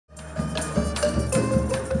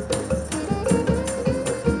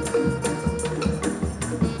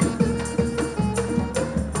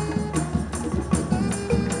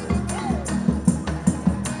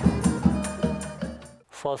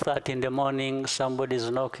4:30 in the morning, somebody's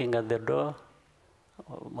knocking at the door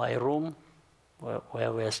of my room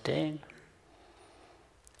where we're staying.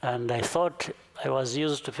 And I thought I was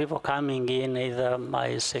used to people coming in, either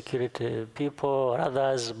my security people or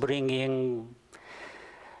others bringing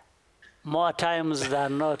more times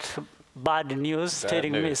than not bad news,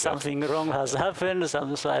 telling me something wrong has happened,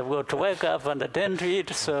 so I've got to wake up and attend to it.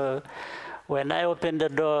 So when I opened the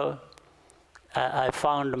door, I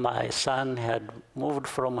found my son had moved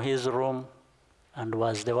from his room and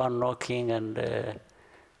was the one knocking. And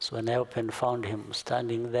so when I opened, found him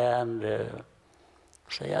standing there, and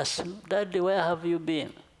so I asked him, "Daddy, where have you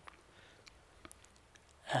been?"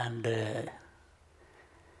 And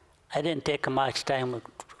I didn't take much time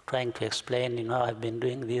trying to explain, you know, I've been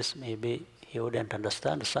doing this. Maybe he wouldn't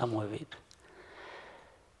understand some of it.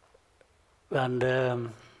 And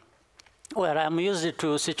well, I'm used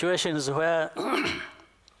to situations where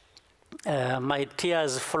my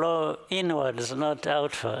tears flow inwards, not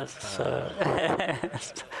outwards.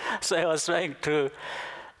 So I was trying to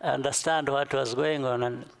understand what was going on.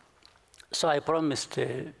 And so I promised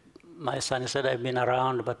my son, he said, "I've been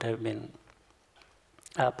around, but I've been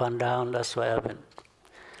up and down. That's why I haven't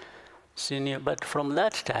seen you." But from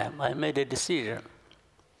that time, I made a decision.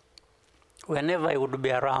 Whenever I would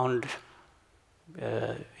be around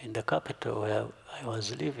in the capital where I was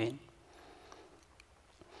living,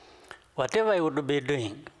 whatever I would be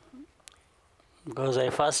doing, because I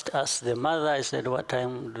first asked the mother, I said, "What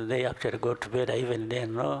time do they actually go to bed?" I even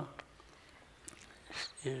didn't know.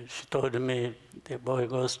 She told me the boy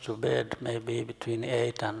goes to bed maybe between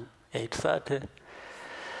 8 and 8:30.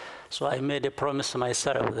 So I made a promise to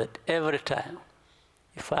myself that every time,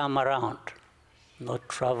 if I'm around, not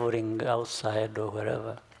traveling outside or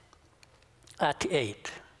wherever, at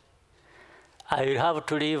 8, I will have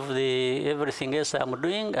to leave everything else I'm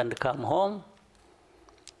doing and come home,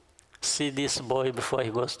 see this boy before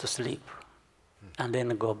he goes to sleep, and then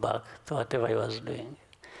go back to whatever he was doing.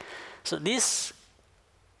 So this,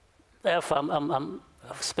 therefore,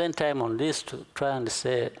 I've spent time on this to try and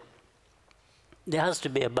say, there has to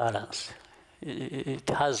be a balance.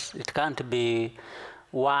 It can't be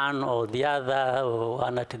one or the other, or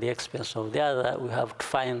one at the expense of the other. We have to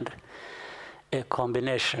find a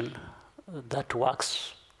combination that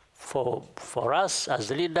works for us as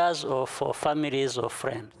leaders or for families or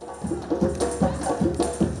friends.